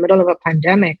newsroom in the middle of a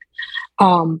pandemic.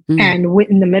 And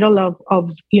in the middle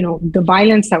of the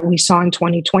violence that we saw in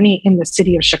 2020 in the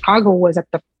city of Chicago was at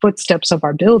the footsteps of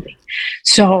our building.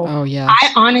 So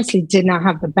I honestly did not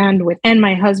have the bandwidth. And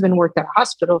my husband worked at a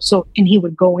hospital. And he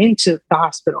would go into the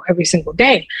hospital every single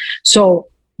day. So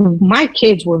my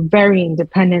kids were very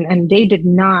independent and they did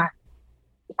not,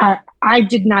 I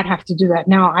did not have to do that.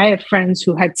 Now, I have friends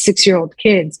who had 6-year-old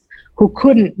kids who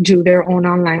couldn't do their own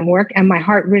online work. And my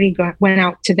heart really went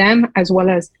out to them, as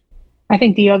well as I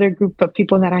think the other group of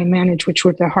people that I managed, which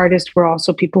were the hardest, were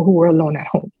also people who were alone at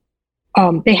home.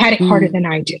 They had it harder than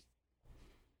I did.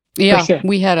 Yeah, sure.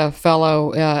 We had a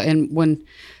fellow, and when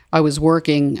I was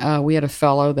working, we had a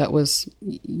fellow that was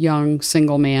young,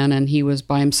 single man, and he was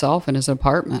by himself in his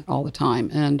apartment all the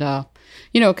time. And,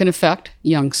 it can affect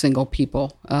young single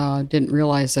people. Didn't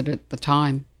realize it at the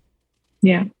time.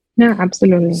 Yeah, no,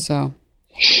 absolutely. So,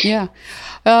 yeah.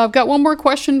 I've got one more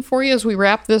question for you as we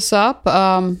wrap this up.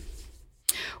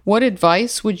 What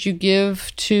advice would you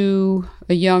give to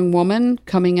a young woman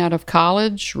coming out of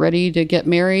college, ready to get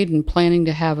married and planning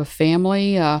to have a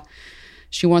family?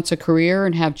 She wants a career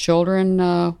and have children.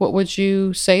 What would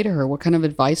you say to her? What kind of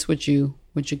advice would you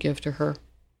give to her?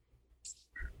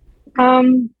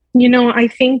 I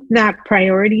think that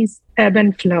priorities ebb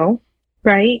and flow,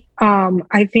 right?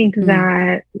 I think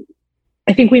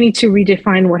we need to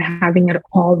redefine what having it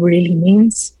all really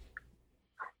means.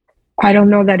 I don't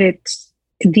know that it's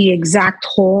the exact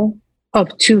whole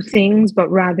of two things, but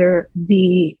rather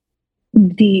the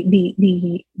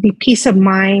peace of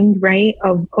mind, right?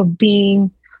 Of being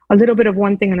a little bit of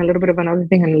one thing and a little bit of another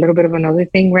thing and a little bit of another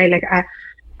thing, right? Like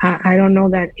I don't know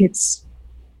that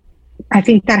I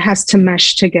think that has to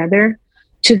mesh together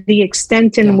to the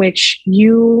extent in which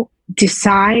you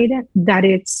decide that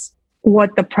it's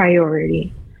what the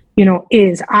priority,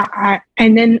 is.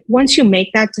 And then once you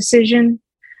make that decision,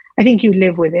 I think you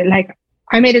live with it. Like,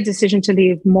 I made a decision to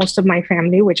leave most of my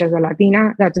family, which as a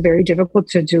Latina, that's very difficult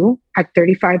to do at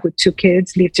 35 with 2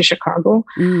 kids, leave to Chicago.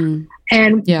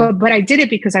 But I did it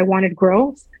because I wanted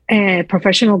growth and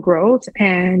professional growth,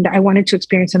 and I wanted to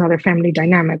experience another family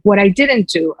dynamic. What I didn't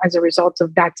do as a result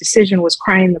of that decision was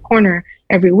cry in the corner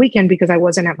every weekend because I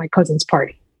wasn't at my cousin's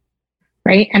party,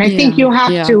 right? And I think you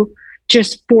have to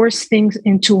just force things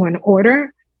into an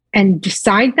order and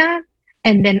decide that,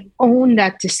 and then own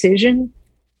that decision.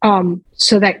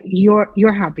 So that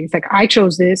you're happy. It's like, I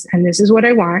chose this and this is what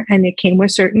I want. And it came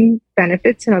with certain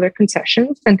benefits and other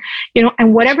concessions. And,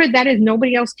 and whatever that is,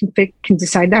 nobody else can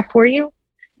decide that for you.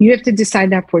 You have to decide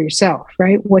that for yourself,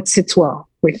 right? What sits well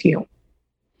with you.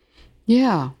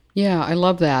 Yeah. Yeah. I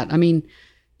love that. I mean,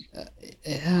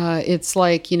 it's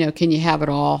like, can you have it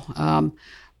all?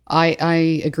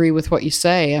 I agree with what you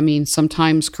say. I mean,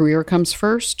 sometimes career comes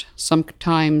first,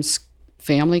 sometimes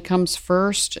family comes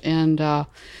first, and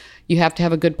you have to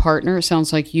have a good partner. It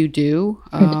sounds like you do.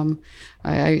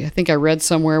 I think I read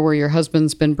somewhere where your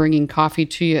husband's been bringing coffee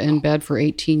to you in bed for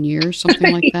 18 years,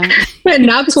 something like that. But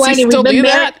not 20.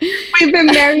 We've been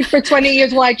married for 20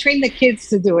 years. Well, I train the kids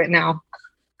to do it now.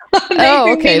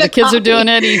 Oh, okay. The kids are doing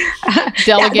it. He delegated the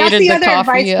coffee. That's the other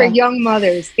advice for young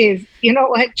mothers is, you know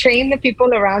what? Train the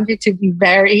people around you to be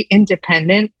very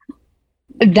independent.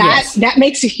 That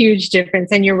makes a huge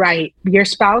difference. And you're right. Your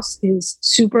spouse is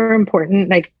super important.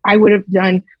 Like I wouldn't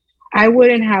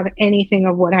have anything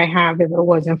of what I have if it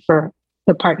wasn't for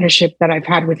the partnership that I've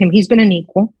had with him. He's been an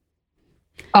equal.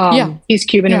 He's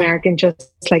Cuban American, just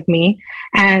like me.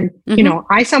 And,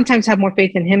 I sometimes have more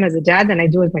faith in him as a dad than I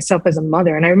do as myself as a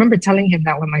mother. And I remember telling him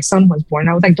that when my son was born,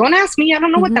 I was like, don't ask me. I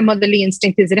don't know what that motherly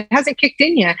instinct is. It hasn't kicked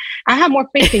in yet. I have more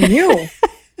faith in you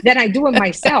than I do in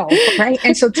myself. Right.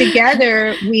 And so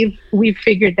together we've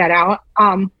figured that out.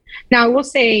 Now I will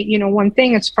say, one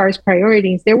thing as far as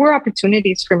priorities, there were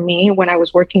opportunities for me when I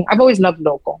was working. I've always loved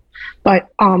local, but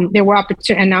there were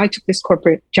opportunities, and now I took this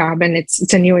corporate job and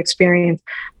it's a new experience.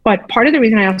 But part of the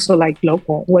reason I also liked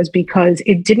local was because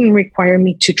it didn't require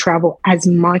me to travel as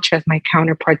much as my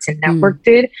counterparts in network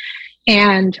did.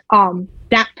 And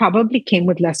that probably came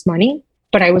with less money,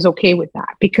 but I was okay with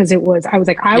that because I was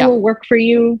like, I will work for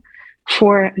you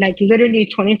for like literally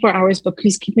 24 hours, but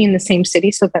please keep me in the same city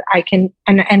so that I can,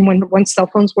 and when cell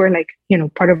phones were like,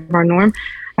 part of our norm,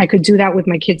 I could do that with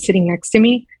my kids sitting next to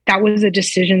me. That was a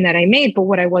decision that I made. But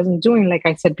what I wasn't doing, like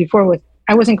I said before, was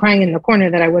I wasn't crying in the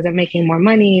corner that I wasn't making more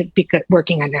money because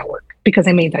working at network, because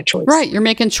I made that choice. Right. You're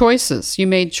making choices. You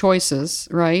made choices.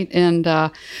 Right. And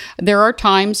there are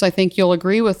times, I think you'll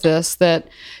agree with this, that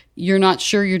you're not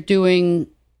sure you're doing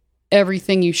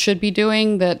everything you should be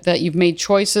doing, that you've made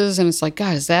choices and it's like,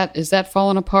 God, is that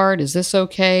falling apart? Is this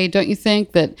okay? Don't you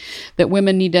think that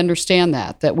women need to understand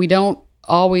that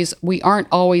we aren't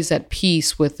always at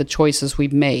peace with the choices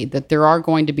we've made, that there are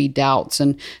going to be doubts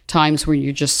and times when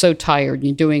you're just so tired and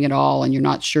you're doing it all and you're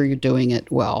not sure you're doing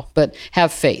it well, but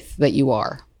have faith that you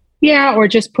are. Yeah. Or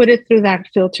just put it through that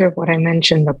filter of what I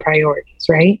mentioned, the priorities,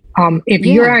 right? If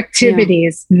your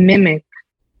activities mimic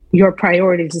your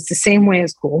priorities, it's the same way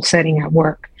as goal setting at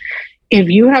work. If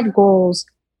you have goals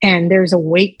and there's a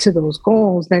weight to those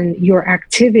goals, then your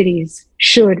activities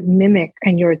should mimic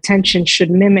and your attention should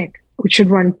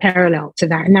run parallel to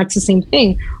that. And that's the same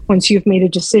thing. Once you've made a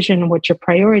decision on what your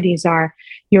priorities are,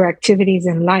 your activities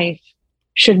in life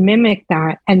should mimic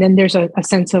that. And then there's a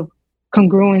sense of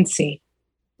congruency,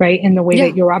 right? In the way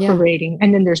that you're operating.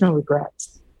 And then there's no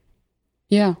regrets.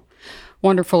 Yeah.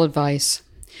 Wonderful advice.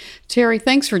 Terry,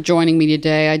 thanks for joining me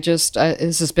today.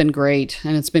 this has been great,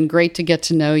 and it's been great to get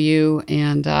to know you,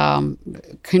 and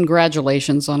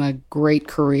congratulations on a great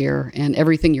career and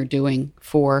everything you're doing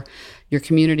for your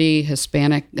community,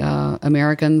 Hispanic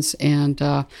Americans, and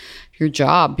your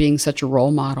job being such a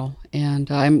role model. And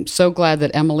I'm so glad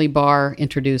that Emily Barr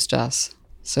introduced us.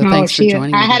 So thanks for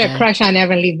joining me I had today. A crush on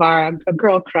Emily Barr, a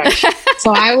girl crush.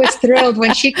 So I was thrilled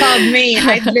when she called me.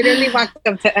 I literally walked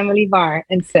up to Emily Barr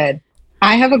and said,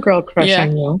 I have a girl crush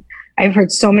on you. I've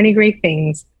heard so many great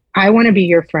things. I want to be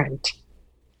your friend.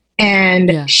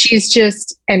 And she's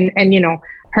just, and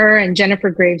her and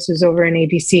Jennifer Graves, who's over in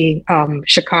ABC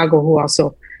Chicago, who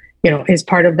also, is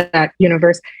part of that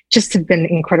universe, just have been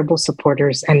incredible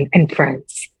supporters and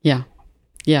friends. Yeah.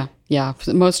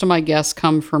 Most of my guests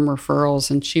come from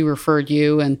referrals, and she referred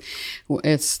you, and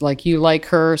it's like you like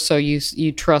her, so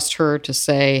you trust her to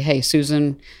say, hey,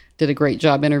 Susan did a great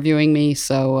job interviewing me,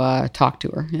 so talk to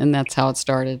her. And that's how it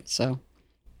started. So,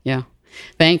 yeah.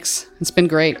 Thanks. It's been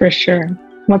great. For sure.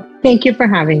 Well, thank you for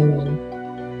having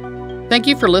me. Thank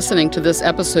you for listening to this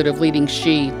episode of Leading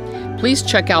She. Please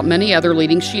check out many other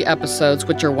Leading She episodes,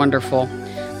 which are wonderful.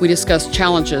 We discuss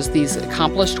challenges these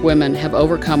accomplished women have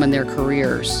overcome in their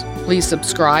careers. Please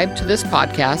subscribe to this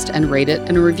podcast and rate it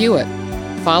and review it.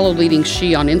 Follow Leading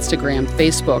She on Instagram,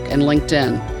 Facebook, and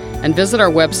LinkedIn. And visit our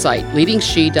website,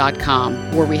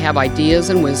 leadingshe.com, where we have ideas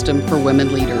and wisdom for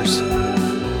women leaders.